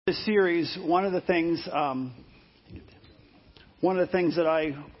This series, one of the things that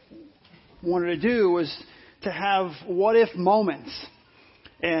I wanted to do was to have what if moments,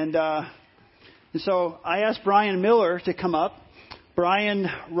 and so I asked Brian Miller to come up. Brian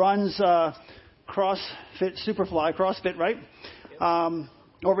runs CrossFit Superfly, CrossFit, right?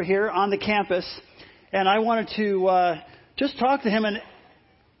 Over here on the campus, and I wanted to just talk to him and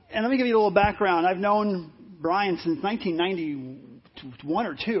let me give you a little background. I've known Brian since 1991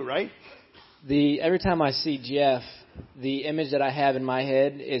 or 2, right? Every time I see Jeff, the image that I have in my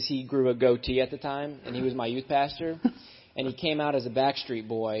head is he grew a goatee at the time, and he was my youth pastor, and he came out as a Backstreet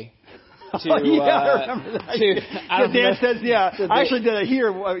Boy. I remember that. Dan says, I actually did it here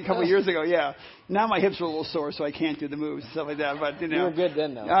a couple of years ago, Now my hips are a little sore, so I can't do the moves and stuff like that. But, You were good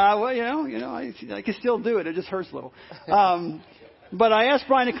then, though. I can still do it. It just hurts a little. But I asked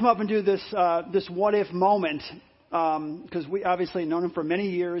Brian to come up and do this what if moment, because we obviously known him for many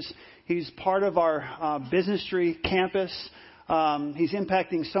years. He's part of our Business Tree campus. He's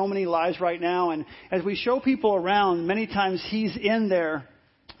impacting so many lives right now. And as we show people around, many times he's in there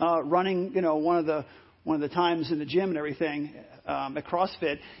running, one of the times in the gym and everything at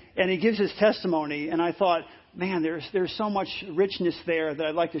CrossFit. And he gives his testimony. And I thought, man, there's so much richness there that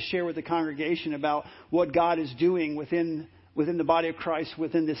I'd like to share with the congregation about what God is doing within the body of Christ,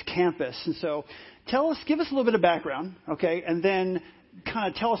 within this campus. And so give us a little bit of background, okay? And then kind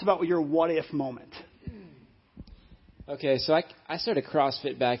of tell us about your what-if moment. Okay, so I started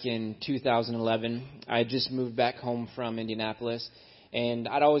CrossFit back in 2011. I had just moved back home from Indianapolis, and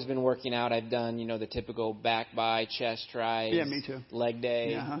I'd always been working out. I'd done, the typical back by, chest tries, me too. Leg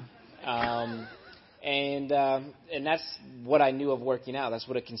day. Yeah. And that's what I knew of working out. That's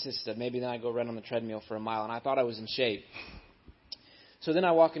what it consisted of. Maybe then I'd go run on the treadmill for a mile, and I thought I was in shape. So then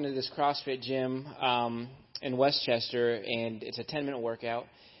I walk into this CrossFit gym in Westchester, and it's a 10-minute workout,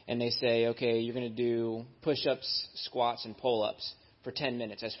 and they say, okay, you're going to do push-ups, squats, and pull-ups for 10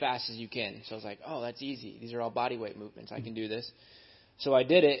 minutes, as fast as you can. So I was like, oh, that's easy. These are all body weight movements. I can do this. So I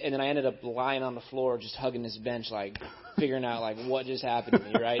did it, and then I ended up lying on the floor just hugging this bench, figuring out, what just happened to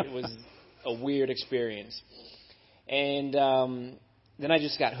me, right? It was a weird experience. And then I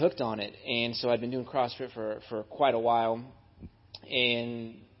just got hooked on it. And so I'd been doing CrossFit for quite a while.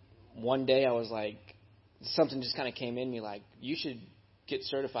 And one day I was like, something just kind of came in me you should get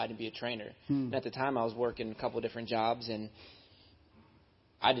certified and be a trainer. And at the time I was working a couple of different jobs, and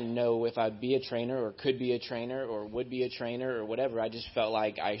I didn't know if I'd be a trainer or could be a trainer or would be a trainer or whatever. I just felt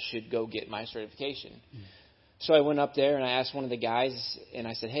like I should go get my certification. So I went up there and I asked one of the guys, and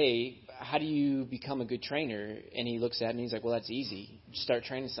I said, hey, how do you become a good trainer? And he looks at me and he's like, well, that's easy. Just start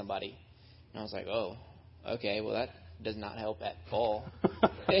training somebody. And I was like, oh, okay, well, that does not help at all.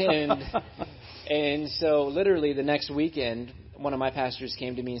 and so literally the next weekend, one of my pastors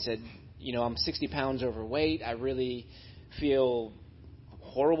came to me and said, I'm 60 pounds overweight. I really feel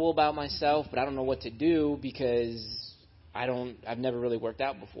horrible about myself, but I don't know what to do because I've never really worked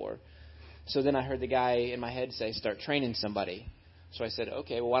out before. So then I heard the guy in my head say, start training somebody. So I said,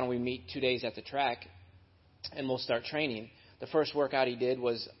 okay, well, why don't we meet 2 days at the track and we'll start training. The first workout he did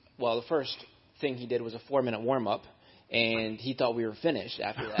was, the first thing he did was a 4-minute warm-up, and he thought we were finished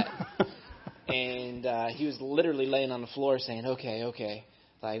after that. And he was literally laying on the floor saying, okay.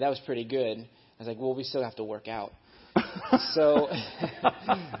 That was pretty good. I was like, well, we still have to work out. So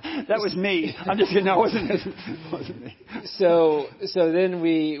that was me. I'm just kidding. No, it wasn't me. So then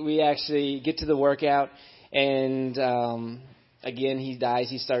we actually get to the workout, and again he dies.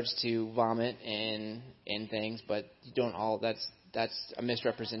 He starts to vomit and things, but you don't all. That's a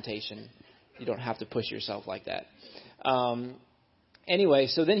misrepresentation. You don't have to push yourself like that. Anyway,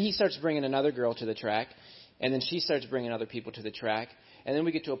 so then he starts bringing another girl to the track, and then she starts bringing other people to the track. And then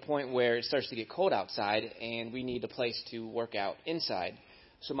we get to a point where it starts to get cold outside, and we need a place to work out inside.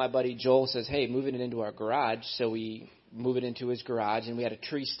 So my buddy Joel says, hey, move it into our garage. So we move it into his garage, and we had a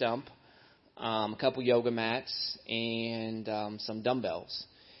tree stump, a couple yoga mats, and some dumbbells.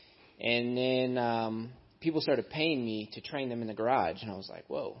 And then people started paying me to train them in the garage, and I was like,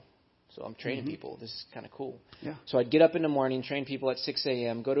 whoa. So I'm training people. This is kind of cool. Yeah. So I'd get up in the morning, train people at 6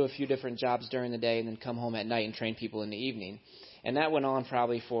 a.m., go to a few different jobs during the day, and then come home at night and train people in the evening. And that went on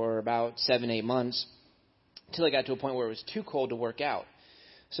probably for about 7-8 months until I got to a point where it was too cold to work out.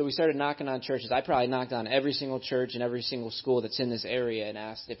 So we started knocking on churches. I probably knocked on every single church and every single school that's in this area and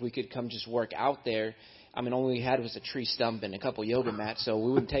asked if we could come just work out there. I mean, all we had was a tree stump and a couple yoga mats, so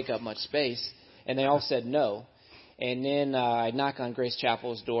we wouldn't take up much space. And they all said no. And then I'd knock on Grace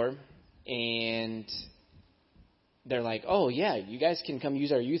Chapel's door, and they're like, oh, yeah, you guys can come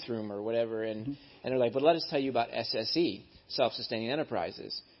use our youth room or whatever. And they're like, but let us tell you about SSE, Self-Sustaining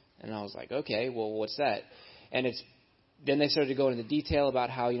Enterprises. And I was like, okay, well, what's that? And then they started to go into the detail about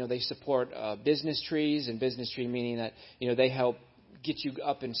how, they support business trees, and business tree meaning that, they help get you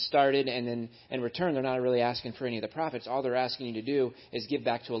up and started, and then in return, they're not really asking for any of the profits. All they're asking you to do is give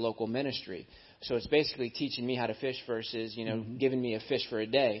back to a local ministry. So it's basically teaching me how to fish versus, giving me a fish for a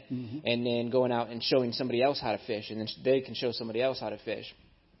day, and then going out and showing somebody else how to fish, and then they can show somebody else how to fish.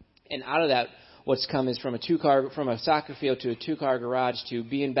 And out of that, what's come is from a soccer field to a 2-car garage to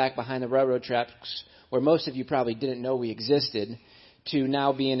being back behind the railroad tracks, where most of you probably didn't know we existed, to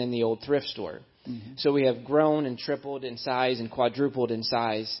now being in the old thrift store. So we have grown and tripled in size and quadrupled in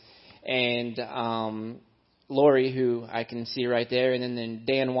size. And Lori, who I can see right there, and then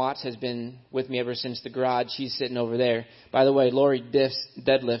Dan Watts has been with me ever since the garage. He's sitting over there. By the way, Lori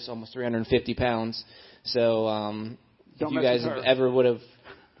deadlifts almost 350 pounds. So if you guys ever would have,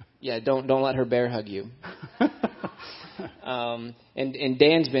 don't let her bear hug you. And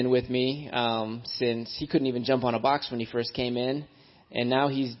Dan's been with me since he couldn't even jump on a box when he first came in, and now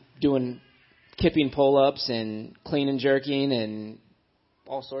he's doing kipping pull-ups and clean and jerking and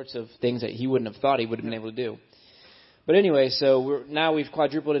all sorts of things that he wouldn't have thought he would have been able to do. But anyway, so now we've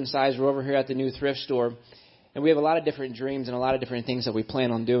quadrupled in size. We're over here at the new thrift store, and we have a lot of different dreams and a lot of different things that we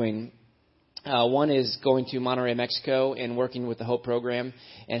plan on doing. One is going to Monterrey, Mexico, and working with the Hope Program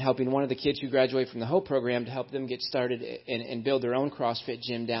and helping one of the kids who graduate from the Hope Program to help them get started and build their own CrossFit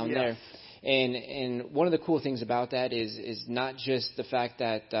gym down there. And one of the cool things about that is not just the fact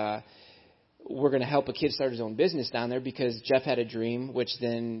that we're going to help a kid start his own business down there, because Jeff had a dream, which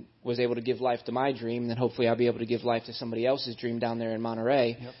then was able to give life to my dream, and then hopefully I'll be able to give life to somebody else's dream down there in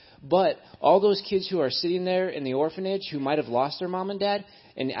Monterey. But all those kids who are sitting there in the orphanage who might have lost their mom and dad,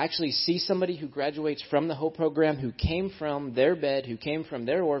 and actually see somebody who graduates from the Hope Program, who came from their bed, who came from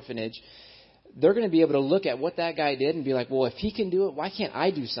their orphanage, they're going to be able to look at what that guy did and be like, well, if he can do it, why can't I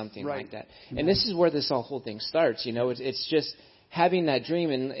do something like that? And this is where this whole thing starts. It's just having that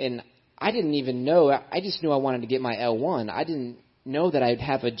dream, and I didn't even know. I just knew I wanted to get my L1. I didn't know that I'd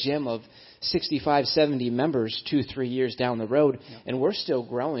have a gym of 65, 70 members 2-3 years down the road, and we're still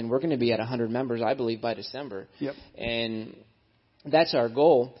growing. We're going to be at 100 members, I believe, by December. And that's our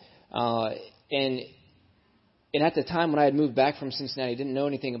goal. And at the time when I had moved back from Cincinnati, didn't know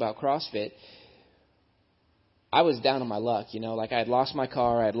anything about CrossFit, I was down on my luck. Like I had lost my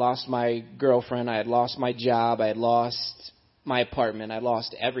car, I had lost my girlfriend, I had lost my job, I had lost my apartment, I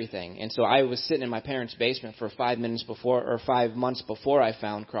lost everything. And so I was sitting in my parents' basement for 5 months before I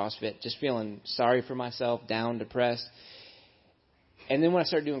found CrossFit, just feeling sorry for myself, down, depressed. And then when I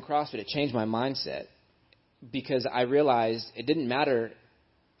started doing CrossFit, it changed my mindset, because I realized it didn't matter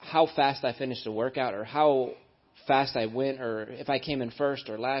how fast I finished a workout or how fast I went or if I came in first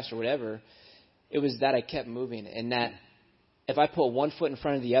or last or whatever. It was that I kept moving, and that if I put one foot in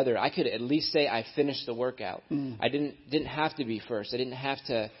front of the other, I could at least say I finished the workout. I didn't have to be first. I didn't have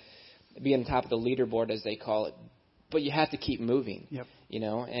to be on top of the leaderboard, as they call it. But you have to keep moving,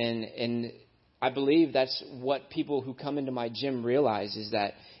 and I believe that's what people who come into my gym realize, is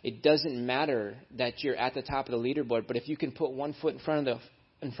that it doesn't matter that you're at the top of the leaderboard, but if you can put one foot in front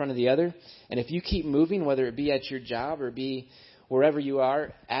of the other, and if you keep moving, whether it be at your job or be wherever you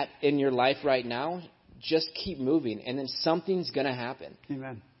are at in your life right now, just keep moving, and then something's going to happen.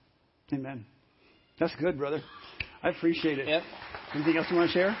 Amen. That's good, brother. I appreciate it. Yep. Anything else you want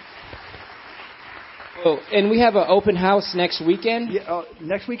to share? Oh, and we have an open house next weekend.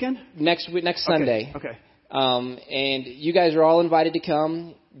 Next weekend? Next Sunday. Okay. And you guys are all invited to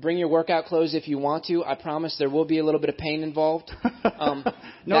come. Bring your workout clothes if you want to. I promise there will be a little bit of pain involved.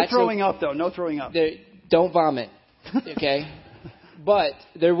 No throwing up, though. No throwing up. Don't vomit, okay? But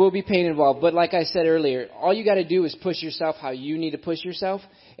there will be pain involved. But like I said earlier, all you got to do is push yourself how you need to push yourself.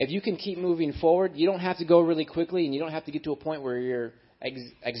 If you can keep moving forward, you don't have to go really quickly, and you don't have to get to a point where you're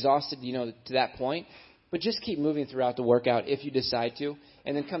exhausted, to that point. But just keep moving throughout the workout if you decide to.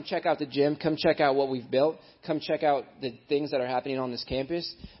 And then come check out the gym. Come check out what we've built. Come check out the things that are happening on this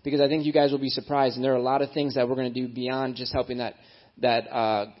campus, because I think you guys will be surprised. And there are a lot of things that we're going to do beyond just helping that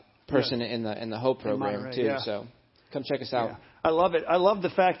person in the Hope Program, Monterey, too. Yeah. So come check us out. Yeah. I love it. I love the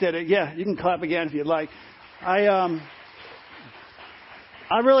fact that, you can clap again if you'd like. I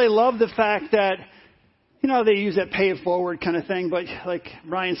really love the fact that, they use that pay it forward kind of thing. But like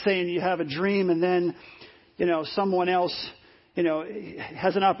Ryan's saying, you have a dream, and then, someone else,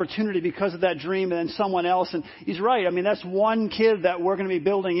 has an opportunity because of that dream, and then someone else. And he's right. I mean, that's one kid that we're going to be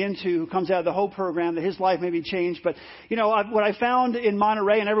building into who comes out of the Hope program, that his life may be changed. But, what I found in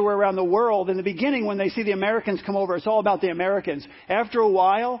Monterey and everywhere around the world, in the beginning, when they see the Americans come over, it's all about the Americans. After a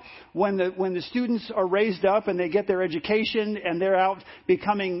while, when the students are raised up and they get their education and they're out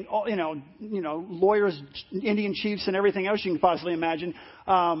becoming, lawyers, Indian chiefs, and everything else you can possibly imagine,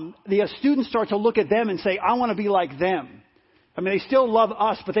 the students start to look at them and say, I want to be like them. I mean, they still love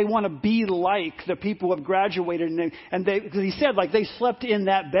us, but they want to be like the people who have graduated. Because he said, they slept in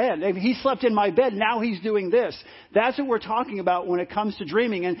that bed. He slept in my bed. Now he's doing this. That's what we're talking about when it comes to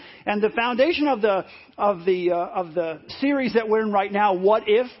dreaming. And the foundation of the series that we're in right now, What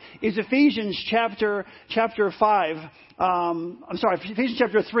If, is Ephesians chapter 5. Ephesians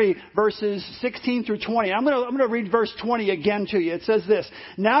chapter 3, verses 16 through 20. I'm going to read verse 20 again to you. It says this: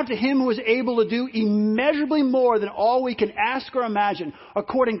 Now to him who is able to do immeasurably more than all we can ask or imagine,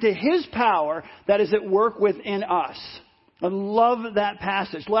 according to his power that is at work within us. I love that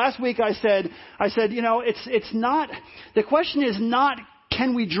passage. Last week I said, it's not, the question is not,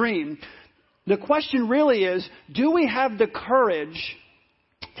 can we dream? The question really is, do we have the courage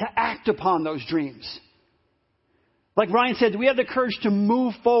to act upon those dreams? Like Ryan said, do we have the courage to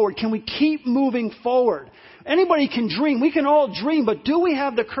move forward? Can we keep moving forward? Anybody can dream. We can all dream, but do we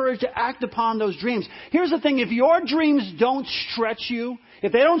have the courage to act upon those dreams? Here's the thing. If your dreams don't stretch you,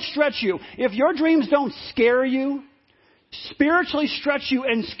 if your dreams don't scare you, spiritually stretch you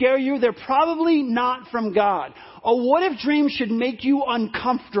and scare you, they're probably not from God. A what if dream should make you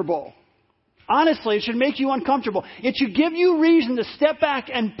uncomfortable. Honestly, it should make you uncomfortable. It should give you reason to step back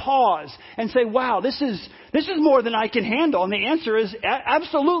and pause and say, wow, this is more than I can handle. And the answer is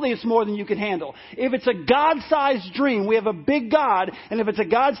absolutely it's more than you can handle. If it's a God-sized dream, we have a big God, and if it's a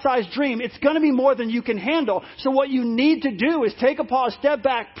God-sized dream, it's going to be more than you can handle. So what you need to do is take a pause, step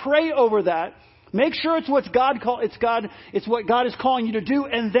back, pray over that. Make sure it's what God is calling you to do,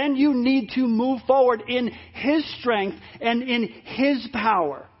 and then you need to move forward in His strength and in His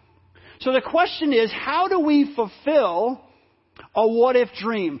power. So the question is, how do we fulfill a what-if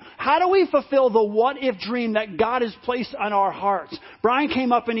dream? How do we fulfill the what-if dream that God has placed on our hearts? Brian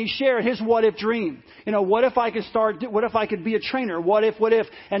came up and he shared his what-if dream. What if I could be a trainer? What if?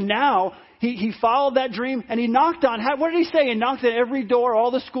 And now he followed that dream and he knocked on, what did he say? He knocked at every door,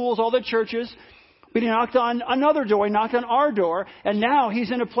 all the schools, all the churches. But he knocked on another door. He knocked on our door. And now he's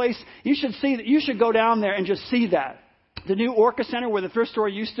in a place, you should go down there and just see that. The new Orca Center where the thrift store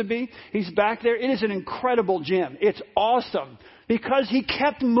used to be, he's back there. It is an incredible gym. It's awesome because he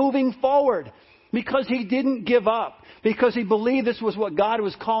kept moving forward, because he didn't give up, because he believed this was what God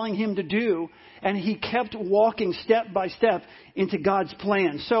was calling him to do, and he kept walking step by step into God's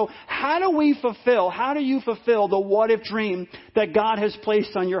plan. So how do you fulfill the what-if dream that God has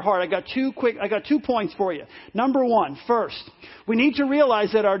placed on your heart? I got 2 points for you. Number one, first, we need to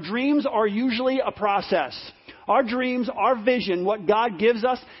realize that our dreams are usually a process. Our dreams, our vision, what God gives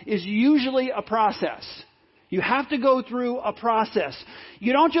us is usually a process. You have to go through a process.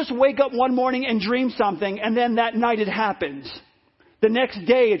 You don't just wake up one morning and dream something and then that night it happens. The next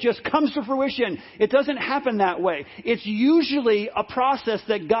day it just comes to fruition. It doesn't happen that way. It's usually a process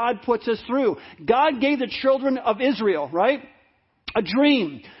that God puts us through. God gave the children of Israel, right, a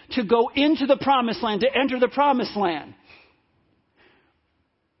dream to go into the promised land, to enter the promised land.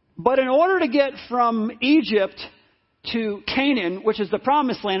 But in order to get from Egypt to Canaan, which is the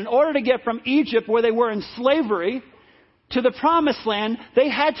promised land, in order to get from Egypt, where they were in slavery, to the promised land, they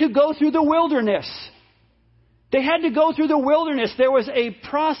had to go through the wilderness. They had to go through the wilderness. There was a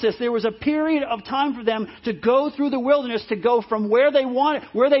process. There was a period of time for them to go through the wilderness, to go from where they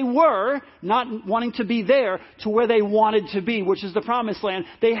were, not wanting to be there, to where they wanted to be, which is the promised land.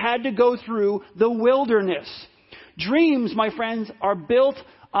 They had to go through the wilderness. Dreams, my friends, are built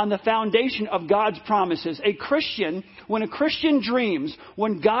on the foundation of God's promises. When a Christian dreams,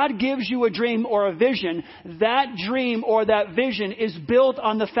 when God gives you a dream or a vision, that dream or that vision is built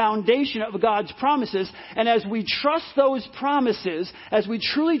on the foundation of God's promises. And as we trust those promises, as we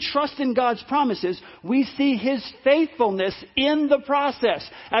truly trust in God's promises, we see His faithfulness in the process.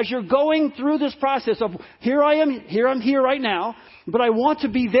 As you're going through this process of, I'm here right now, but I want to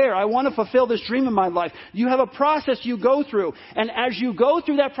be there. I want to fulfill this dream in my life. You have a process you go through. And as you go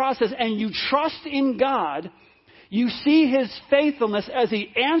through that process and you trust in God, you see His faithfulness as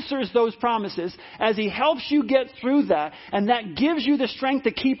He answers those promises, as He helps you get through that. And that gives you the strength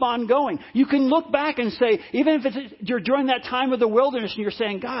to keep on going. You can look back and say, even if you're during that time of the wilderness and you're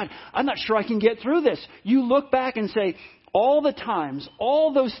saying, God, I'm not sure I can get through this. You look back and say, all the times,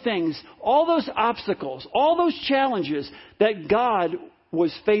 all those things, all those obstacles, all those challenges that God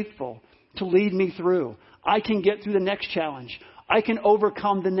was faithful to lead me through. I can get through the next challenge. I can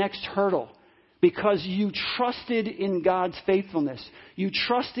overcome the next hurdle because you trusted in God's faithfulness. You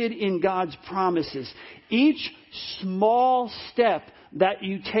trusted in God's promises. Each small step that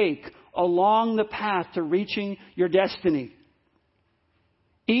you take along the path to reaching your destiny,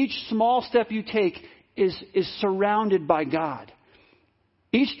 each small step you take is surrounded by God.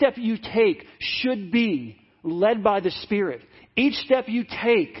 Each step you take should be led by the Spirit. Each step you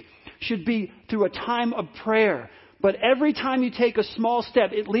take should be through a time of prayer. But every time you take a small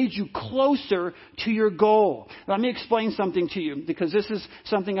step, it leads you closer to your goal. Let me explain something to you, because this is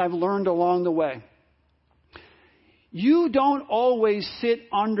something I've learned along the way. You don't always sit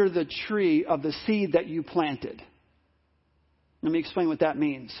under the tree of the seed that you planted. Let me explain what that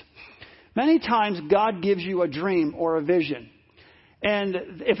means. Many times God gives you a dream or a vision. And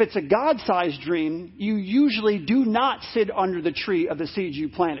if it's a God-sized dream, you usually do not sit under the tree of the seeds you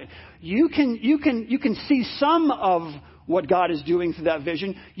planted. You can see some of what God is doing through that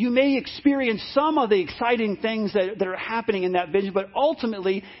vision. You may experience some of the exciting things that are happening in that vision, but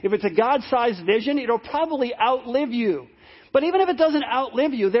ultimately, if it's a God-sized vision, it'll probably outlive you. But even if it doesn't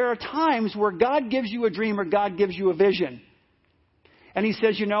outlive you, there are times where God gives you a dream or God gives you a vision. And he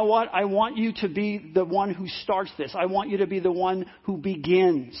says, you know what? I want you to be the one who starts this. I want you to be the one who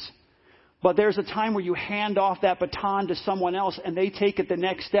begins. But there's a time where you hand off that baton to someone else and they take it the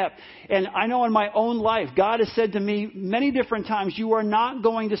next step. And I know in my own life, God has said to me many different times, you are not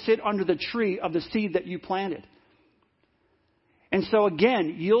going to sit under the tree of the seed that you planted. And so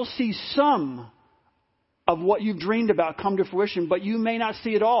again, you'll see some of what you've dreamed about come to fruition, but you may not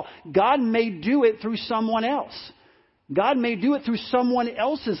see it all. God may do it through someone else. God may do it through someone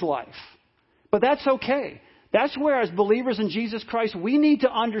else's life. But that's okay. That's where, as believers in Jesus Christ, we need to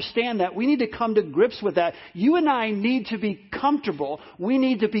understand that. We need to come to grips with that. You and I need to be comfortable. We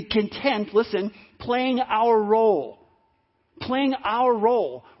need to be content, listen, playing our role. Playing our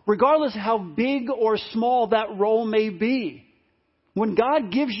role, regardless of how big or small that role may be. When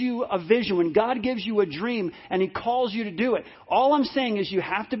God gives you a vision, when God gives you a dream, and He calls you to do it, all I'm saying is you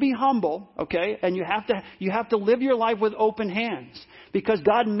have to be humble, okay? And you have to live your life with open hands. Because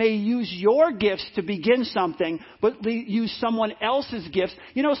God may use your gifts to begin something, but use someone else's gifts.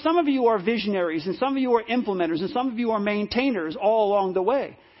 You know, some of you are visionaries, and some of you are implementers, and some of you are maintainers all along the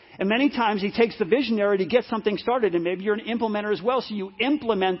way. And many times He takes the visionary to get something started, and maybe you're an implementer as well, so you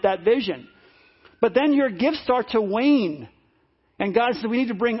implement that vision. But then your gifts start to wane. And God said, we need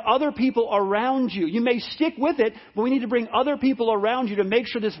to bring other people around you. You may stick with it, but we need to bring other people around you to make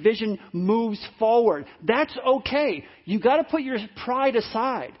sure this vision moves forward. That's okay. You got to put your pride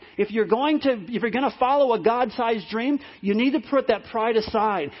aside. If you're going to follow a God-sized dream, you need to put that pride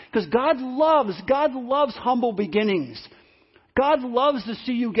aside. Because God loves humble beginnings. God loves to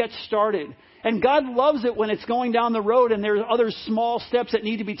see you get started. And God loves it when it's going down the road and there's other small steps that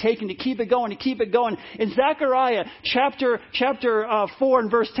need to be taken to keep it going, to keep it going. In Zechariah chapter 4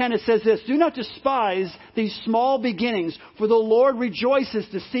 and verse 10, it says this, do not despise these small beginnings, for the Lord rejoices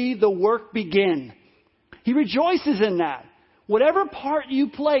to see the work begin. He rejoices in that. Whatever part you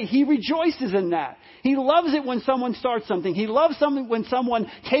play, He rejoices in that. He loves it when someone starts something. He loves something when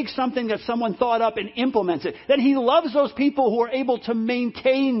someone takes something that someone thought up and implements it. Then He loves those people who are able to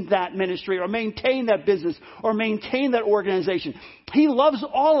maintain that ministry or maintain that business or maintain that organization. He loves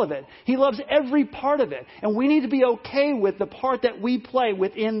all of it. He loves every part of it. And we need to be okay with the part that we play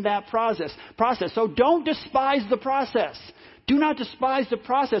within that process. So don't despise the process. Do not despise the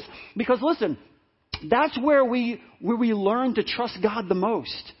process. Because listen, that's where we learn to trust God the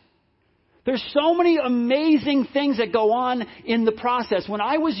most. There's so many amazing things that go on in the process. When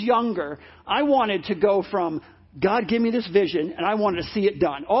I was younger, I wanted to go from, God, give me this vision, and I wanted to see it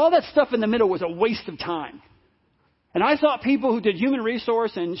done. All that stuff in the middle was a waste of time. And I thought people who did human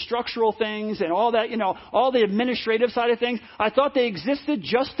resource and structural things and all that, all the administrative side of things, I thought they existed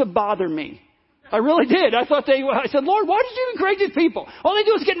just to bother me. I really did. I said, Lord, why did you even create these people? All they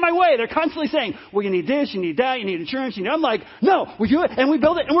do is get in my way. They're constantly saying, well, you need this, you need that, you need insurance. I'm like, no, we do it and we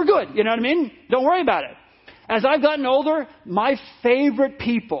build it and we're good. You know what I mean? Don't worry about it. As I've gotten older, my favorite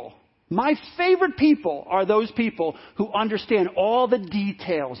people are those people who understand all the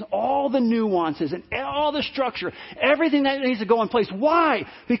details, all the nuances, and all the structure, everything that needs to go in place. Why?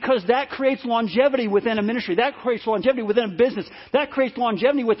 Because that creates longevity within a ministry. That creates longevity within a business. That creates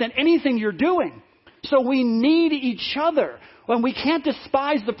longevity within anything you're doing. So we need each other. When we can't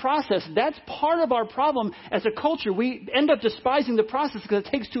despise the process, that's part of our problem as a culture. We end up despising the process because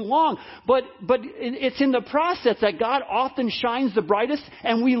it takes too long. But it's in the process that God often shines the brightest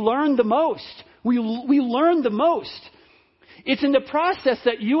and we learn the most. We learn the most. It's in the process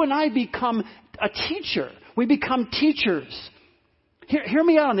that you and I become a teacher. We become teachers. Hear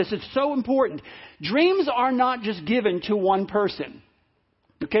me out on this. It's so important. Dreams are not just given to one person.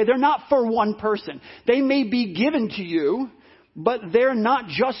 Okay, they're not for one person. They may be given to you, but they're not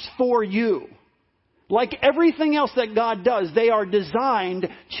just for you. Like everything else that God does, they are designed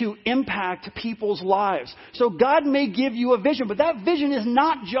to impact people's lives. So God may give you a vision, but that vision is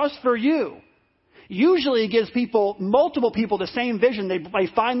not just for you. Usually it gives multiple people the same vision. They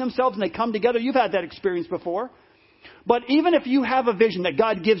find themselves and they come together. You've had that experience before. But even if you have a vision that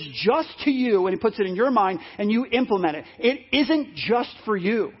God gives just to you and He puts it in your mind and you implement it, it isn't just for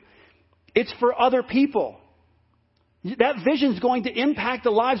you. It's for other people. That vision is going to impact the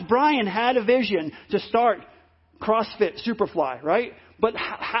lives. Brian had a vision to start CrossFit Superfly, right? But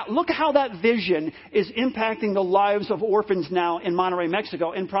look how that vision is impacting the lives of orphans now in Monterrey,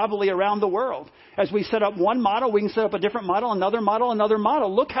 Mexico, and probably around the world. As we set up one model, we can set up a different model, another model, another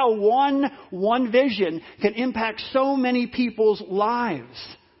model. Look how one vision can impact so many people's lives.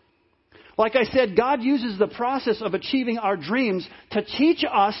 Like I said, God uses the process of achieving our dreams to teach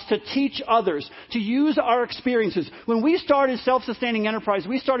us to teach others, to use our experiences. When we started Self-Sustaining Enterprise,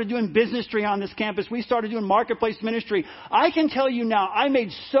 we started doing business tree on this campus, we started doing marketplace ministry. I can tell you now, I made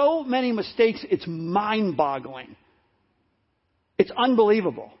so many mistakes, it's mind-boggling. It's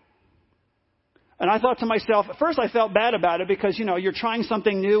unbelievable. And I thought to myself, at first I felt bad about it because, you're trying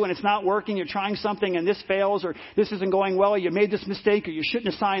something new and it's not working. You're trying something and this fails or this isn't going well. Or you made this mistake or you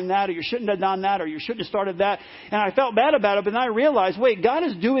shouldn't have signed that or you shouldn't have done that or you shouldn't have started that. And I felt bad about it, but then I realized, wait, God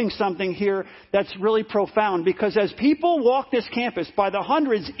is doing something here that's really profound because as people walk this campus by the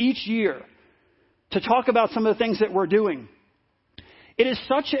hundreds each year to talk about some of the things that we're doing, it is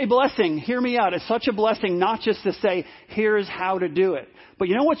such a blessing, hear me out, it's such a blessing not just to say, here's how to do it. But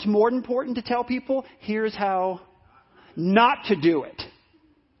you know what's more important to tell people? Here's how not to do it.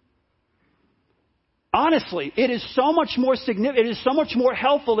 Honestly, it is so much more significant, it is so much more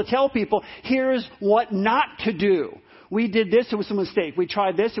helpful to tell people, here's what not to do. We did this, it was a mistake. We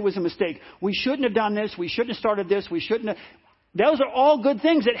tried this, it was a mistake. We shouldn't have done this, we shouldn't have started this, we shouldn't have. Those are all good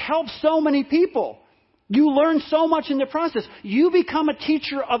things. It helps so many people. You learn so much in the process. You become a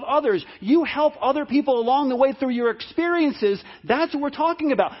teacher of others. You help other people along the way through your experiences. That's what we're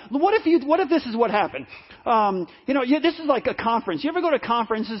talking about. What if this is what happened? This is like a conference. You ever go to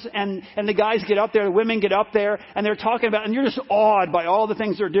conferences and the guys get up there, the women get up there, and they're talking about, and you're just awed by all the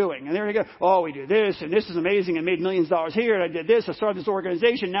things they're doing. And they go, oh, we do this, and this is amazing, and made millions of dollars here, and I did this, I started this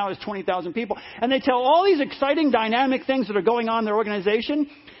organization, now it's 20,000 people. And they tell all these exciting, dynamic things that are going on in their organization.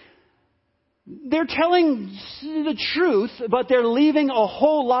 They're telling the truth, but they're leaving a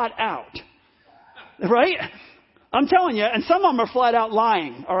whole lot out. Right? I'm telling you, and some of them are flat out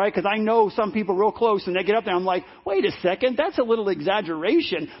lying, all right? Because I know some people real close, and they get up there, I'm like, wait a second, that's a little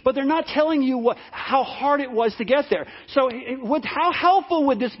exaggeration. But they're not telling you how hard it was to get there. So how helpful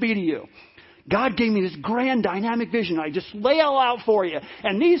would this be to you? God gave me this grand dynamic vision. I just lay it all out for you.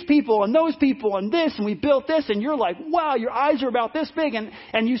 And these people and those people and this, and we built this, and you're like, wow, your eyes are about this big.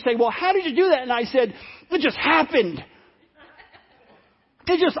 And you say, well, how did you do that? And I said, it just happened.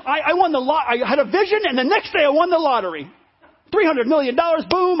 I won the lot. I had a vision, and the next day I won the lottery. $300 million,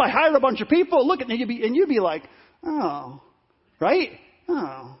 boom, I hired a bunch of people. Look at me, and you'd be like, oh, right?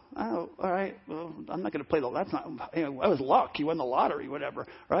 Oh, all right. Well, I'm not going to play that's not, that was luck. You won the lottery, whatever,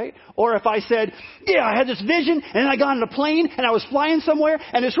 right? Or if I said, yeah, I had this vision, and then I got on a plane, and I was flying somewhere,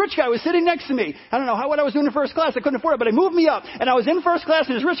 and this rich guy was sitting next to me. I don't know what I was doing in first class. I couldn't afford it, but he moved me up, and I was in first class,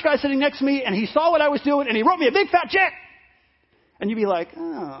 and this rich guy sitting next to me, and he saw what I was doing, and he wrote me a big fat check. And you'd be like,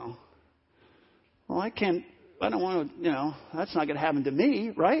 oh, well, I don't want to, that's not going to happen to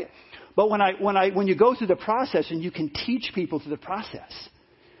me, right? But when you go through the process and you can teach people through the process,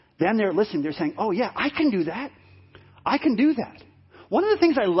 then they're listening. They're saying, oh, yeah, I can do that. I can do that. One of the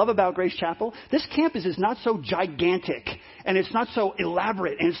things I love about Grace Chapel, this campus is not so gigantic and it's not so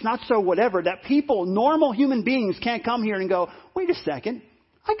elaborate and it's not so whatever that people, normal human beings, can't come here and go, wait a second,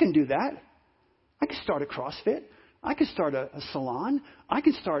 I can do that. I can start a CrossFit. I could start a salon. I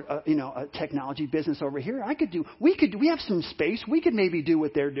could start a technology business over here. We have some space. We could maybe do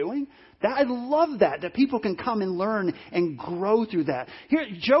what they're doing. I love that people can come and learn and grow through that. Here,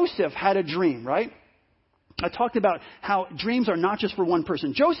 Joseph had a dream, right? I talked about how dreams are not just for one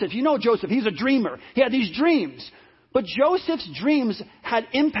person. Joseph, Joseph, he's a dreamer. He had these dreams. But Joseph's dreams had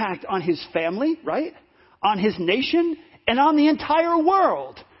impact on his family, right? On his nation and on the entire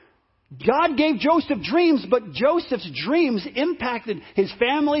world. God gave Joseph dreams, but Joseph's dreams impacted his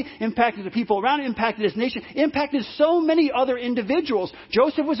family, impacted the people around him, impacted his nation, impacted so many other individuals.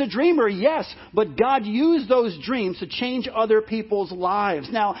 Joseph was a dreamer, yes, but God used those dreams to change other people's lives.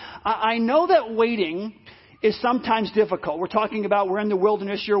 Now, I know that waiting is sometimes difficult. We're in the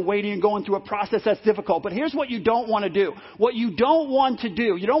wilderness, you're waiting and going through a process that's difficult. But here's what you don't want to do. What you don't want to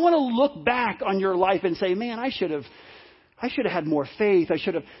do, you don't want to look back on your life and say, man, I should have had more faith.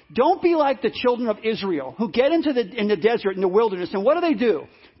 Don't be like the children of Israel who get in the desert, in the wilderness, and what do?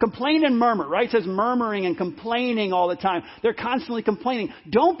 Complain and murmur, right? It says murmuring and complaining all the time. They're constantly complaining.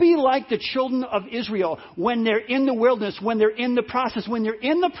 Don't be like the children of Israel when they're in the wilderness, when they're in the process. When you're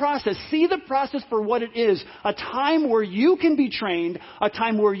in the process, see the process for what it is. A time where you can be trained, a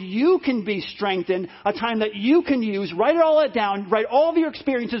time where you can be strengthened, a time that you can use. Write it all down. Write all of your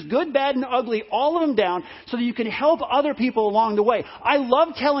experiences, good, bad, and ugly, all of them down so that you can help other people along the way. I love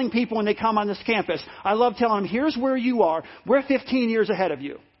telling people when they come on this campus, I love telling them, here's where you are. We're 15 years ahead of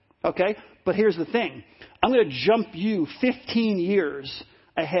you. Okay? But here's the thing. I'm going to jump you 15 years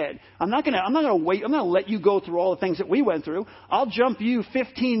ahead. I'm not going to wait. I'm going to let you go through all the things that we went through. I'll jump you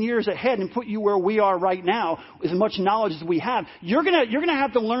 15 years ahead and put you where we are right now, as much knowledge as we have. You're going to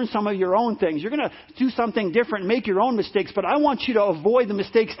have to learn some of your own things. You're going to do something different, make your own mistakes, but I want you to avoid the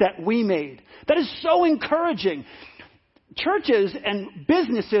mistakes that we made. That is so encouraging. Churches and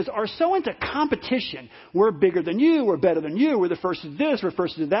businesses are so into competition. We're bigger than you. We're better than you. We're the first to do this. We're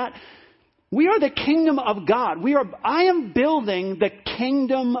first to do that. We are the kingdom of God. I am building the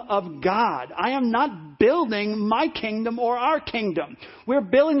kingdom of God. I am not building my kingdom or our kingdom. We're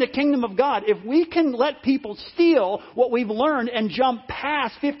building the kingdom of God. If we can let people steal what we've learned and jump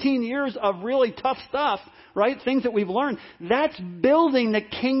past 15 years of really tough stuff, right? Things that we've learned. That's building the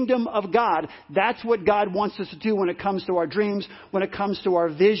kingdom of God. That's what God wants us to do when it comes to our dreams, when it comes to our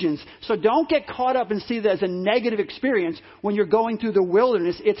visions. So don't get caught up and see that as a negative experience when you're going through the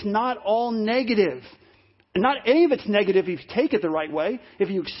wilderness. It's not all negative. And not any of it's negative if you take it the right way, if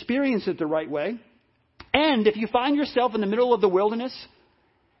you experience it the right way. And if you find yourself in the middle of the wilderness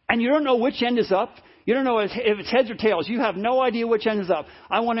and you don't know which end is up, you don't know if it's heads or tails, you have no idea which end is up,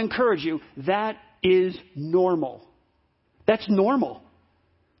 I want to encourage you, that is normal. That's normal.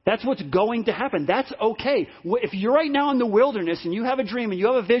 That's what's going to happen. That's okay. If you're right now in the wilderness and you have a dream and you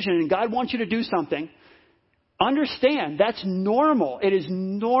have a vision and God wants you to do something, understand that's normal. It is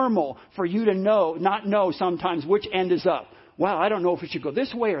normal for you to not know sometimes which end is up. Wow, I don't know if it should go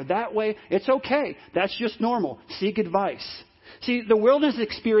this way or that way. It's okay. That's just normal. Seek advice. See, the wilderness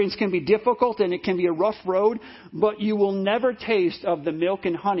experience can be difficult and it can be a rough road, but you will never taste of the milk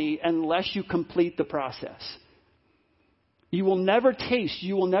and honey unless you complete the process. You will never taste,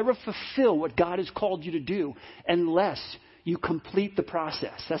 you will never fulfill what God has called you to do unless you complete the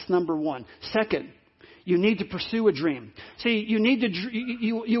process. That's number one. Second, you need to pursue a dream. See,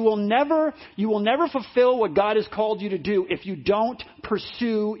 you will never fulfill what God has called you to do if you don't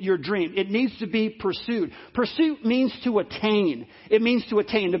pursue your dream. It needs to be pursued. Pursuit means to attain. It means to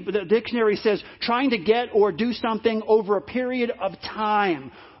attain. The dictionary says trying to get or do something over a period of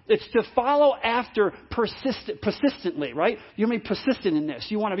time. It's to follow after persistently, right? You want to be persistent in this.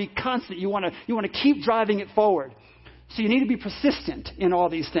 You want to be constant. You want to keep driving it forward. So you need to be persistent in all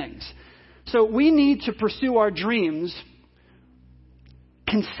these things. So we need to pursue our dreams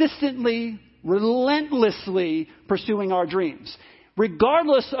consistently, relentlessly pursuing our dreams,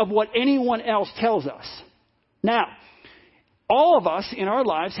 regardless of what anyone else tells us. Now, all of us in our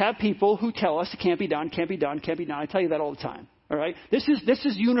lives have people who tell us it can't be done, can't be done, can't be done. I tell you that all the time. All right? This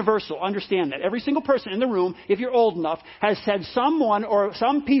is universal. Understand that. Every single person in the room, if you're old enough, has had someone or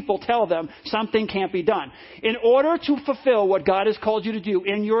some people tell them something can't be done. In order to fulfill what God has called you to do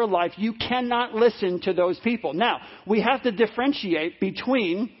in your life, you cannot listen to those people. Now, we have to differentiate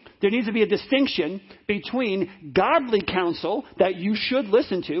between, there needs to be a distinction between godly counsel that you should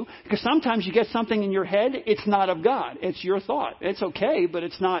listen to, because sometimes you get something in your head, it's not of God. It's your thought. It's okay, but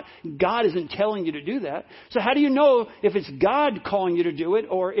it's not, God isn't telling you to do that. So how do you know if it's God calling you to do it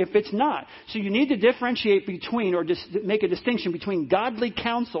or if it's not? So you need to differentiate between, or just make a distinction between godly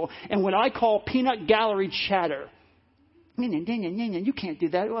counsel and what I call peanut gallery chatter. You can't do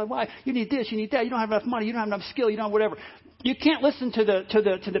that. Why? You need this, you need that. You don't have enough money. You don't have enough skill. You don't have whatever. You can't listen to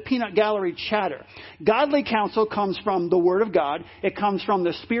the peanut gallery chatter. Godly counsel comes from the Word of God. It comes from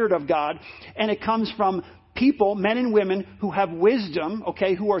the Spirit of God. And it comes from people, men and women, who have wisdom,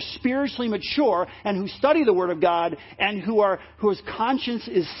 okay, who are spiritually mature and who study the Word of God and whose conscience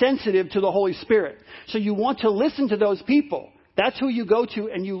is sensitive to the Holy Spirit. So you want to listen to those people. That's who you go to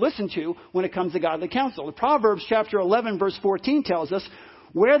and you listen to when it comes to godly counsel. The Proverbs chapter 11 verse 14 tells us,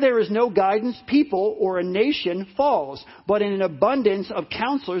 where there is no guidance, people or a nation falls. But in an abundance of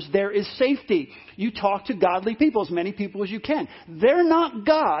counselors, there is safety. You talk to godly people, as many people as you can. They're not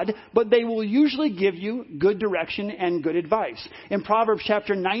God, but they will usually give you good direction and good advice. In Proverbs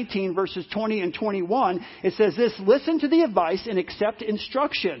chapter 19, verses 20 and 21, it says this, listen to the advice and accept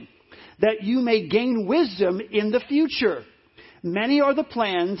instruction, that you may gain wisdom in the future. Many are the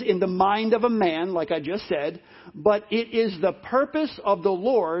plans in the mind of a man, like I just said, but it is the purpose of the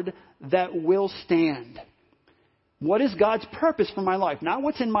Lord that will stand. What is God's purpose for my life? Not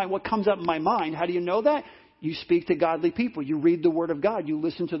what comes up in my mind. How do you know that? You speak to godly people. You read the Word of God. You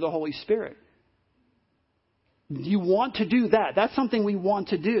listen to the Holy Spirit. You want to do that. That's something we want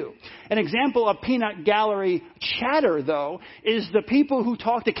to do. An example of peanut gallery chatter, though, is the people who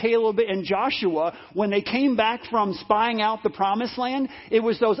talked to Caleb and Joshua when they came back from spying out the promised land. It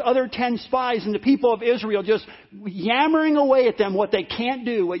was those other 10 spies and the people of Israel just yammering away at them what they can't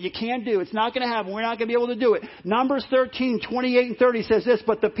do, what you can't do. It's not going to happen. We're not going to be able to do it. Numbers 13, 28 and 30 says this,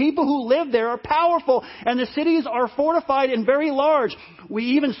 but the people who live there are powerful and the cities are fortified and very large. We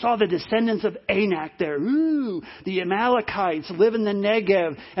even saw the descendants of Anak there. Ooh. The Amalekites live in the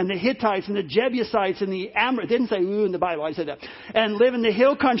Negev, and the Hittites and the Jebusites and the Amorites. It didn't say ooh in the Bible, I said that. And live in the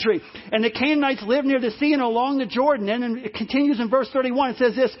hill country. And the Canaanites live near the sea and along the Jordan. And it continues in verse 31. It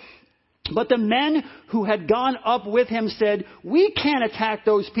says this, but the men who had gone up with him said, we can't attack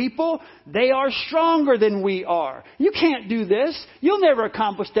those people. They are stronger than we are. You can't do this. You'll never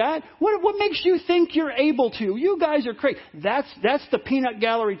accomplish that. What makes you think you're able to? You guys are crazy. That's the peanut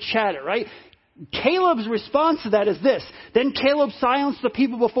gallery chatter, right? Caleb's response to that is this. Then Caleb silenced the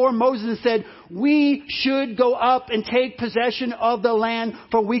people before Moses and said, we should go up and take possession of the land,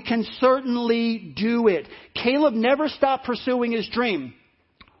 for we can certainly do it. Caleb never stopped pursuing his dream.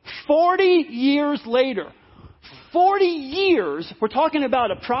 40 years later, 40 years, we're talking about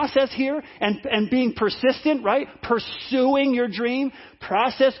a process here and being persistent, right? Pursuing your dream,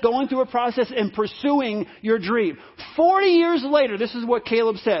 going through a process and pursuing your dream. 40 years later, this is what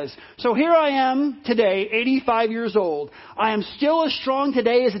Caleb says. So here I am today, 85 years old. I am still as strong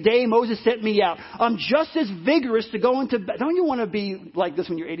today as the day Moses sent me out. I'm just as vigorous to go into battle. Don't you want to be like this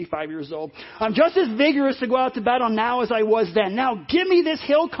when you're 85 years old? I'm just as vigorous to go out to battle now as I was then. Now give me this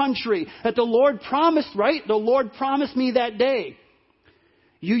hill country that the Lord promised, right? The Lord promised me that day.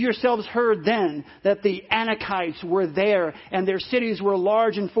 You yourselves heard then that the Anakites were there and their cities were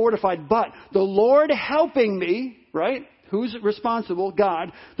large and fortified. But the Lord helping me, right? Who's responsible?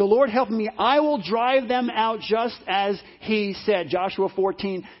 God. The Lord helping me. I will drive them out just as he said. Joshua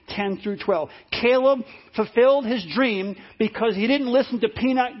 14, 10 through 12. Caleb fulfilled his dream because he didn't listen to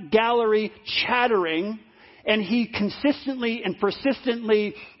peanut gallery chattering. And he consistently and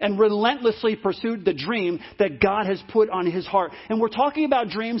persistently and relentlessly pursued the dream that God has put on his heart. And we're talking about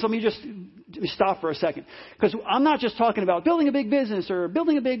dreams. Let me stop for a second. Because I'm not just talking about building a big business or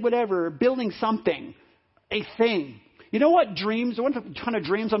building a big whatever, or building something, a thing. You know what kind of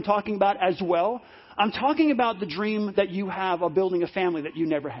dreams I'm talking about as well? I'm talking about the dream that you have of building a family that you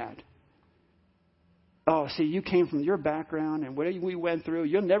never had. Oh, see, you came from your background and whatever we went through,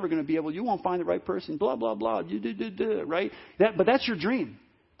 you're never going to be able, you won't find the right person, blah, blah, blah, right? But that's your dream.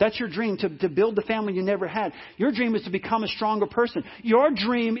 That's your dream, to build the family you never had. Your dream is to become a stronger person. Your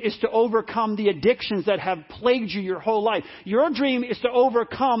dream is to overcome the addictions that have plagued you your whole life. Your dream is to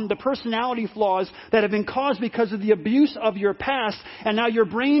overcome the personality flaws that have been caused because of the abuse of your past. And now your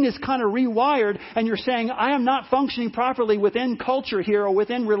brain is kind of rewired and you're saying, I am not functioning properly within culture here or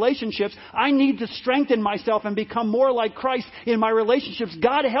within relationships. I need to strengthen myself and become more like Christ in my relationships.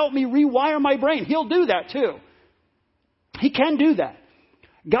 God help me rewire my brain. He'll do that too. He can do that.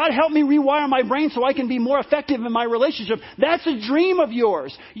 God help me rewire my brain so I can be more effective in my relationship. That's a dream of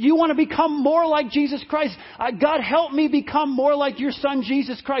yours. You want to become more like Jesus Christ. God help me become more like your son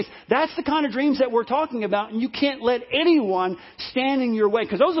Jesus Christ. That's the kind of dreams that we're talking about. And you can't let anyone stand in your way,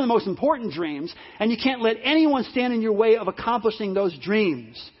 because those are the most important dreams. And you can't let anyone stand in your way of accomplishing those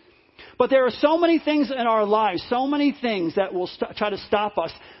dreams. But there are so many things in our lives, so many things that will try to stop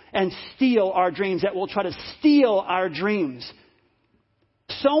us and steal our dreams, that will try to steal our dreams.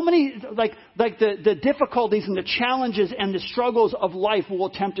 So many, like the difficulties and the challenges and the struggles of life will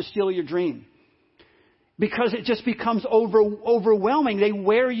attempt to steal your dream. Because it just becomes overwhelming. They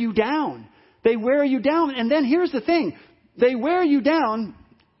wear you down. They wear you down. And then here's the thing. They wear you down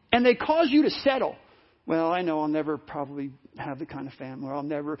and they cause you to settle. well, I know I'll never probably have the kind of family, or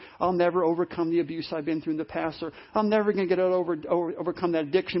I'll never overcome the abuse I've been through in the past, or I'm never going to overcome that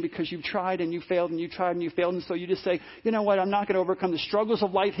addiction, because you've tried and you failed and you tried and you failed. And so you just say, you know what, I'm not going to overcome. The struggles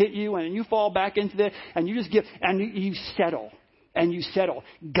of life hit you and you fall back into that, and you just you settle. And you settle.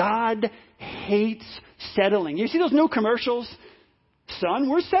 God hates settling. You see those new commercials? Son,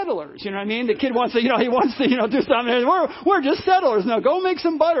 we're settlers. You know what I mean? The kid wants to, he wants to, do something. We're just settlers. Now go make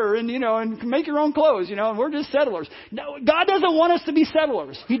some butter and, and make your own clothes, and we're just settlers. No, God doesn't want us to be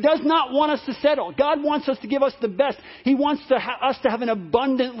settlers. He does not want us to settle. God wants us to give us the best. He wants us to have an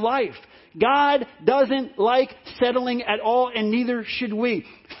abundant life. God doesn't like settling at all, and neither should we.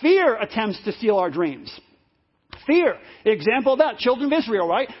 Fear attempts to steal our dreams. Fear. Example of that, children of Israel,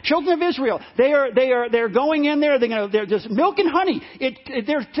 right? Children of Israel, they're going in there, they're just milk and honey.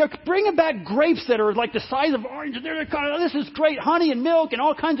 They're bringing back grapes that are like the size of oranges. They're kind of, this is great, honey and milk and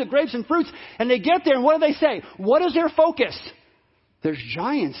all kinds of grapes and fruits. And they get there, and what do they say? What is their focus? There's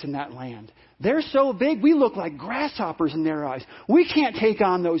giants in that land. They're so big, we look like grasshoppers in their eyes. We can't take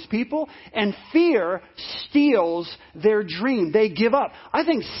on those people. And fear steals their dream. They give up. I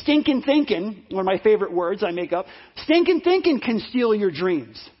think stinking thinking, one of my favorite words I make up, stinking thinking can steal your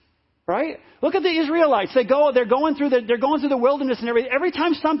dreams. Right? Look at the Israelites. They're going through the wilderness and everything. Every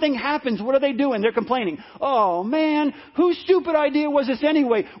time something happens, what are they doing? They're complaining. Oh man, whose stupid idea was this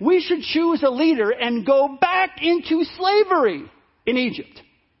anyway? We should choose a leader and go back into slavery in Egypt.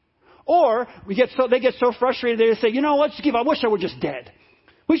 Or they get so frustrated they say, you know what, just give up. I wish I were just dead.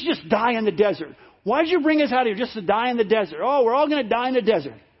 We should just die in the desert. Why did you bring us out here just to die in the desert? Oh, we're all going to die in the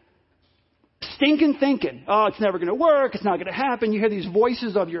desert. Stinking thinking. Oh, it's never going to work. It's not going to happen. You hear these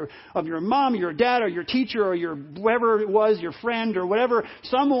voices of your mom, or your dad, or your teacher, or your whoever it was, your friend, or whatever.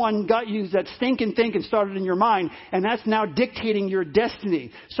 Someone got you that stinking thinking started in your mind, and that's now dictating your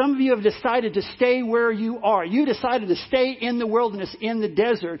destiny. Some of you have decided to stay where you are. You decided to stay in the wilderness, in the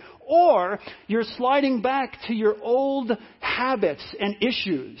desert, or you're sliding back to your old habits and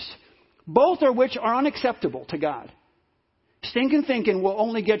issues, both of which are unacceptable to God. Stinking thinking will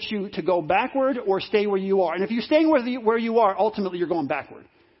only get you to go backward or stay where you are. And if you're staying where you are, ultimately you're going backward.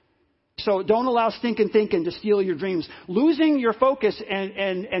 So don't allow stinking thinking to steal your dreams. Losing your focus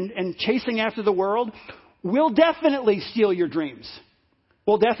and chasing after the world will definitely steal your dreams.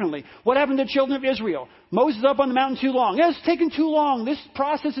 Well, definitely. What happened to the children of Israel? Moses up on the mountain too long. It's taken too long. This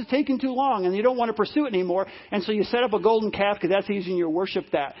process is taking too long, and you don't want to pursue it anymore. And so you set up a golden calf because that's easy and you worship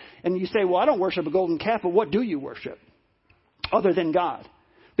that. And you say, well, I don't worship a golden calf, but what do you worship? Other than God.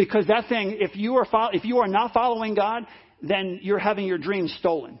 Because that thing, if you are not following God, then you're having your dreams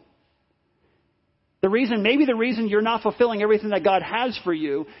stolen. Maybe the reason you're not fulfilling everything that God has for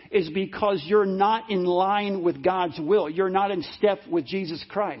you is because you're not in line with God's will. You're not in step with Jesus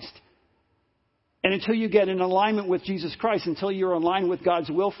Christ. And until you get in alignment with Jesus Christ, until you're in line with God's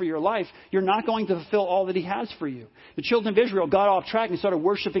will for your life, you're not going to fulfill all that He has for you. The children of Israel got off track and started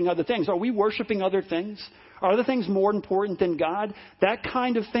worshiping other things. Are we worshiping other things? Are other things more important than God? That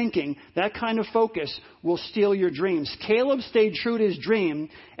kind of thinking, that kind of focus will steal your dreams. Caleb stayed true to his dream,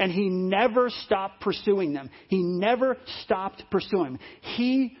 and he never stopped pursuing them. He never stopped pursuing them.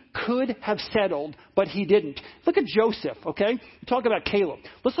 He could have settled, but he didn't. Look at Joseph, okay? You talk about Caleb.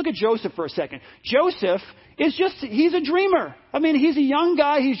 Let's look at Joseph for a second. Joseph he's a dreamer. I mean, he's a young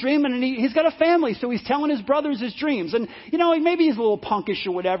guy, he's dreaming, and he's got a family, so he's telling his brothers his dreams. And, maybe he's a little punkish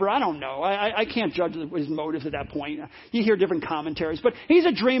or whatever. I don't know. I can't judge his motives at that point. You hear different commentaries. But he's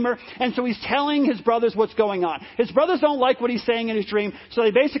a dreamer, and so he's telling his brothers what's going on. His brothers don't like what he's saying in his dream, so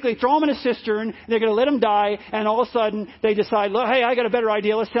they basically throw him in a cistern, they're going to let him die, and all of a sudden they decide, hey, I got a better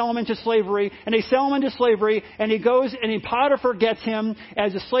idea, let's sell him into slavery. And they sell him into slavery, and he goes, and Potiphar gets him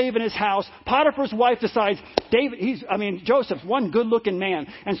as a slave in his house. Potiphar's wife decides, Joseph, one good-looking man.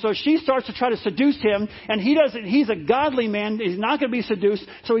 And so she starts to try to seduce him, and he doesn't. He's a godly man. He's not going to be seduced,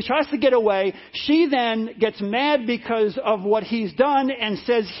 so he tries to get away. She then gets mad because of what he's done and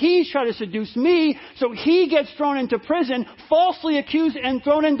says, he's trying to seduce me, so he gets thrown into prison, falsely accused and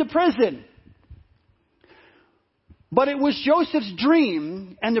thrown into prison. But it was Joseph's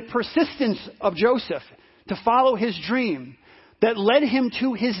dream and the persistence of Joseph to follow his dream that led him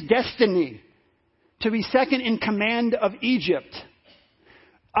to his destiny, to be second in command of Egypt.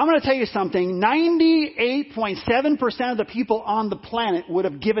 I'm going to tell you something. 98.7% of the people on the planet would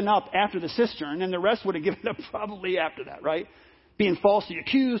have given up after the cistern, and the rest would have given up probably after that, right? Being falsely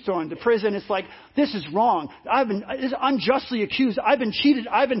accused, thrown into prison. It's like, this is wrong. I've been unjustly accused. I've been cheated.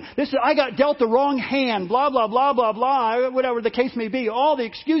 I got dealt the wrong hand. Blah, blah, blah, blah, blah. Whatever the case may be. All the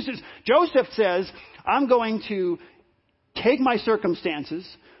excuses. Joseph says, I'm going to take my circumstances.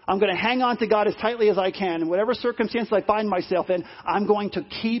 I'm going to hang on to God as tightly as I can. In whatever circumstance I find myself in, I'm going to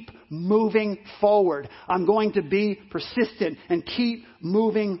keep moving forward. I'm going to be persistent and keep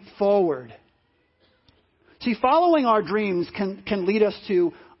moving forward. See, following our dreams can lead us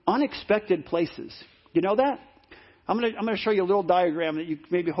to unexpected places. You know that? I'm going to show you a little diagram that you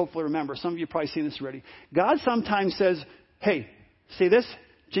maybe hopefully remember. Some of you have probably seen this already. God sometimes says, hey, see this?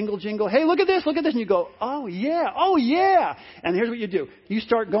 Jingle, jingle. Hey, look at this. And you go, oh, yeah. And here's what you do. You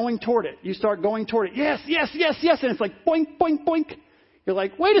start going toward it. Yes. And it's like boink, boink, boink. You're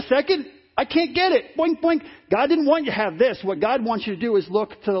like, wait a second. I can't get it. Boink, boink. God didn't want you to have this. What God wants you to do is look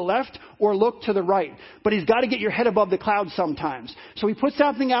to the left or look to the right. But He's got to get your head above the clouds sometimes. So He puts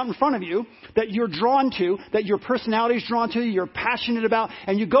something out in front of you that you're drawn to, that your personality is drawn to, you're passionate about,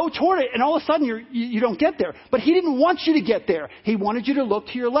 and you go toward it, and all of a sudden you don't get there. But He didn't want you to get there. He wanted you to look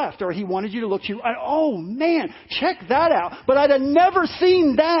to your left, or He wanted you to look to your right. Oh, man, check that out. But I'd have never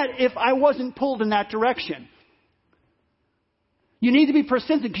seen that if I wasn't pulled in that direction. You need to be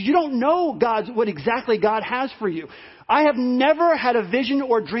persistent because you don't know what exactly God has for you. I have never had a vision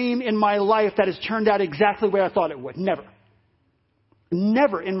or dream in my life that has turned out exactly the way I thought it would. Never.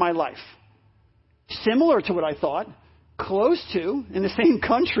 Never in my life. Similar to what I thought. Close to, in the same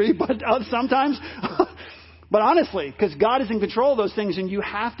country, but sometimes... But honestly, because God is in control of those things, and you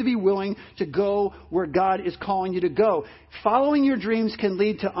have to be willing to go where God is calling you to go. Following your dreams can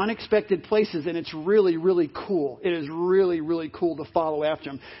lead to unexpected places, and it's really, really cool. It is really, really cool to follow after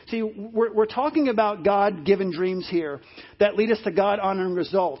them. See, we're talking about God-given dreams here that lead us to God-honoring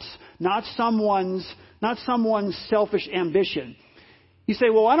results, not someone's selfish ambition. You say,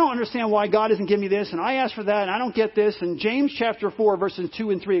 well, I don't understand why God doesn't give me this, and I ask for that, and I don't get this. And James chapter 4, verses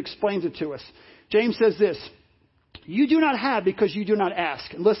 2 and 3 explains it to us. James says this. You do not have because you do not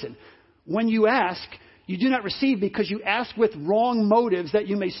ask. And listen, when you ask, you do not receive because you ask with wrong motives that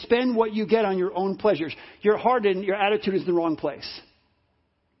you may spend what you get on your own pleasures. Your heart and your attitude is in the wrong place.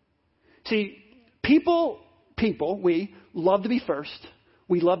 See, people, we love to be first.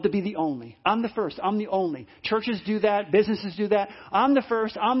 We love to be the only. I'm the first. I'm the only. Churches do that. Businesses do that. I'm the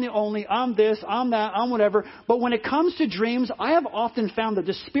first. I'm the only. I'm this. I'm that. I'm whatever. But when it comes to dreams, I have often found that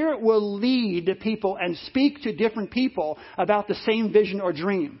the Spirit will lead people and speak to different people about the same vision or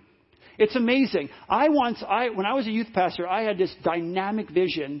dream. It's amazing. When I was a youth pastor, I had this dynamic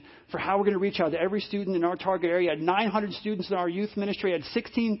vision for how we're going to reach out to every student in our target area. I had 900 students in our youth ministry. I had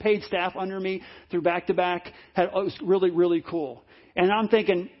 16 paid staff under me through back-to-back. It was really, really cool. And I'm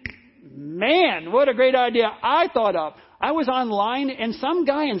thinking, man, what a great idea I thought up. I was online, and some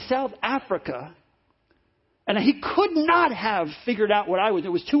guy in South Africa, and he could not have figured out what I was. It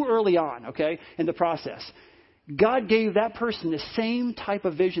was too early on, okay, in the process. God gave that person the same type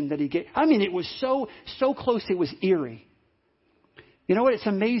of vision that He gave. I mean, it was so close, it was eerie. You know what? It's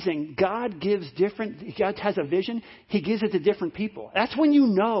amazing. God has a vision. He gives it to different people. That's when you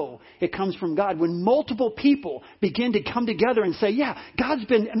know it comes from God. When multiple people begin to come together and say, yeah, God's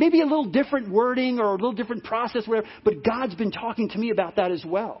been maybe a little different wording or a little different process, whatever, but God's been talking to me about that as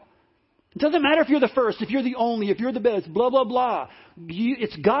well. It doesn't matter if you're the first, if you're the only, if you're the best, blah, blah, blah.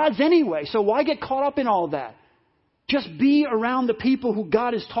 It's God's anyway. So why get caught up in all that? Just be around the people who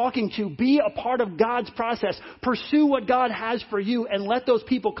God is talking to. Be a part of God's process. Pursue what God has for you and let those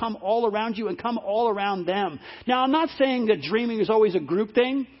people come all around you and come all around them. Now, I'm not saying that dreaming is always a group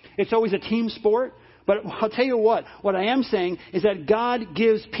thing. It's always a team sport. But I'll tell you what I am saying is that God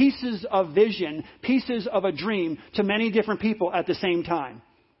gives pieces of vision, pieces of a dream to many different people at the same time.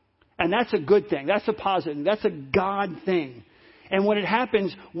 And that's a good thing. That's a positive. That's a God thing. And when it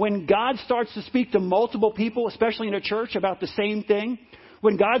happens, when God starts to speak to multiple people, especially in a church, about the same thing,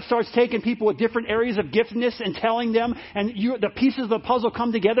 when God starts taking people with different areas of giftedness and telling them, and the pieces of the puzzle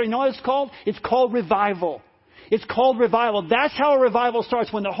come together, you know what it's called? It's called revival. It's called revival. That's how a revival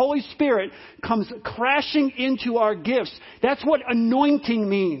starts, when the Holy Spirit comes crashing into our gifts. That's what anointing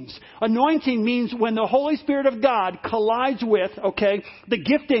means. Anointing means when the Holy Spirit of God collides with, the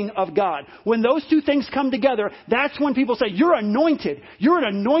gifting of God. When those two things come together, that's when people say, you're anointed. You're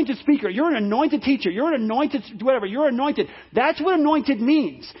an anointed speaker. You're an anointed teacher. You're an anointed whatever. You're anointed. That's what anointed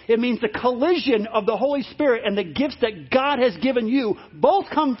means. It means the collision of the Holy Spirit and the gifts that God has given you. Both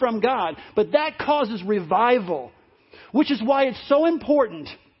come from God, but that causes revival. Which is why it's so important.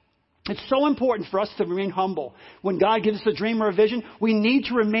 It's so important for us to remain humble. When God gives us a dream or a vision, we need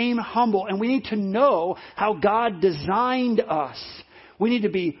to remain humble, and we need to know how God designed us. We need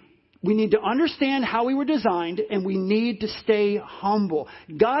to understand how we were designed, and we need to stay humble.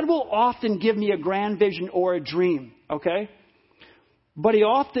 God will often give me a grand vision or a dream, okay? But he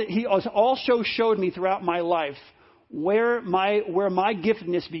also showed me throughout my life where my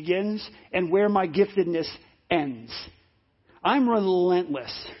giftedness begins and where my giftedness ends. I'm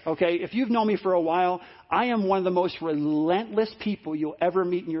relentless, okay? If you've known me for a while, I am one of the most relentless people you'll ever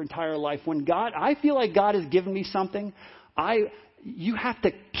meet in your entire life. When I feel like God has given me something, you have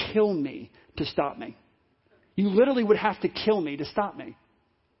to kill me to stop me. You literally would have to kill me to stop me.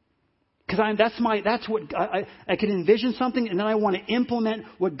 Because that's what I can envision something, and then I want to implement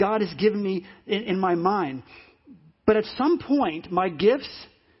what God has given me in my mind. But at some point, my gifts,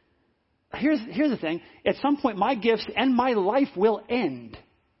 here's the thing. At some point, my gifts and my life will end.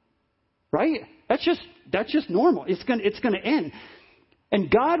 Right? That's just normal. It's going to end. And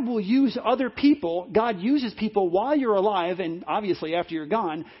God will use other people. God uses people while you're alive, and obviously after you're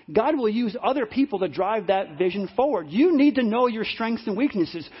gone. God will use other people to drive that vision forward. You need to know your strengths and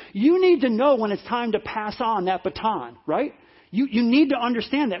weaknesses. You need to know when it's time to pass on that baton, right? You need to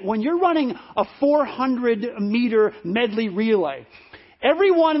understand that. When you're running a 400-meter medley relay,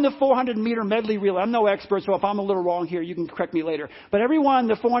 everyone in the 400-meter medley relay, I'm no expert, so if I'm a little wrong here, you can correct me later. But everyone in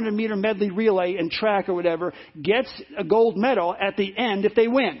the 400-meter medley relay and track or whatever gets a gold medal at the end if they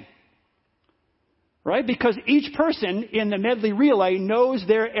win. Right? Because each person in the medley relay knows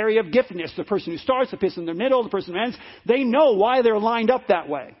their area of giftedness. The person who starts, the person in the middle, the person who ends, they know why they're lined up that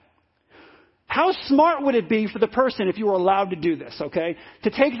way. How smart would it be for the person, if you were allowed to do this, okay, to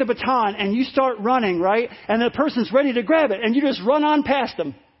take the baton and you start running, right, and the person's ready to grab it, and you just run on past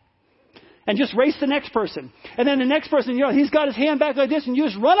them and just race the next person. And then the next person, he's got his hand back like this, and you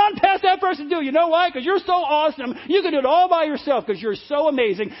just run on past that person too. You know why? Because you're so awesome. You can do it all by yourself because you're so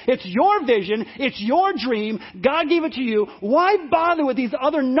amazing. It's your vision. It's your dream. God gave it to you. Why bother with these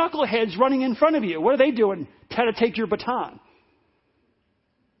other knuckleheads running in front of you? What are they doing? Trying to take your baton.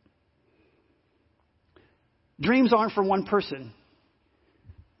 Dreams aren't for one person.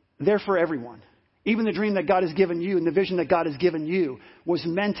 They're for everyone. Even the dream that God has given you and the vision that God has given you was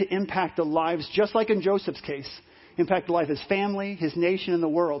meant to impact the lives, just like in Joseph's case, impact the life of his family, his nation, and the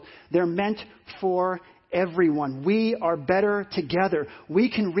world. They're meant for everyone. We are better together. We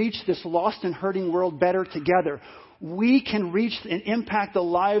can reach this lost and hurting world better together. We can reach and impact the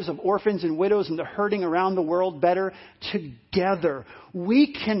lives of orphans and widows and the hurting around the world better together.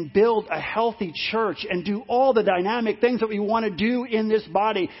 We can build a healthy church and do all the dynamic things that we want to do in this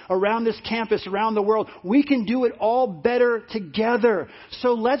body, around this campus, around the world. We can do it all better together.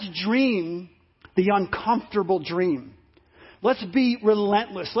 So let's dream the uncomfortable dream. Let's be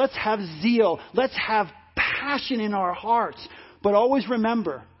relentless. Let's have zeal. Let's have passion in our hearts. But always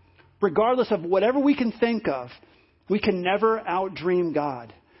remember, regardless of whatever we can think of, we can never outdream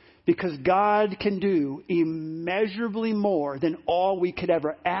God, because God can do immeasurably more than all we could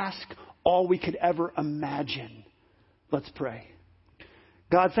ever ask, all we could ever imagine. Let's pray.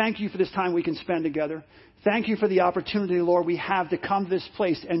 God, thank you for this time we can spend together. Thank you for the opportunity, Lord, we have to come to this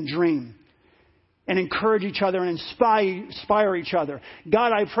place and dream and encourage each other and inspire each other.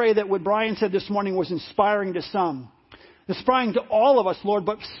 God, I pray that what Brian said this morning was inspiring to some. Inspiring to all of us, Lord,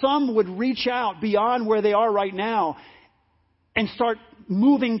 but some would reach out beyond where they are right now and start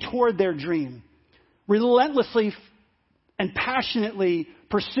moving toward their dream, relentlessly and passionately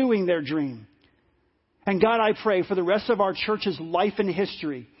pursuing their dream. And God, I pray for the rest of our church's life and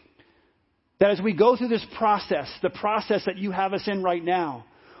history, that as we go through this process, the process that you have us in right now,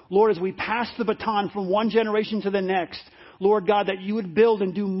 Lord, as we pass the baton from one generation to the next, Lord God, that you would build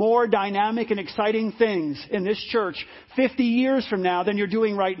and do more dynamic and exciting things in this church 50 years from now than you're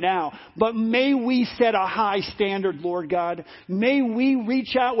doing right now. But may we set a high standard, Lord God. May we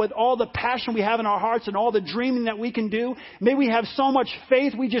reach out with all the passion we have in our hearts and all the dreaming that we can do. May we have so much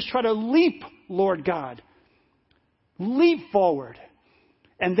faith we just try to leap, Lord God. Leap forward.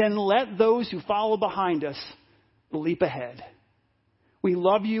 And then let those who follow behind us leap ahead. We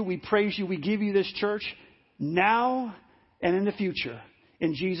love you. We praise you. We give you this church now and in the future.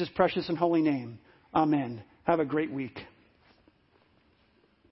 In Jesus' precious and holy name. Amen. Have a great week.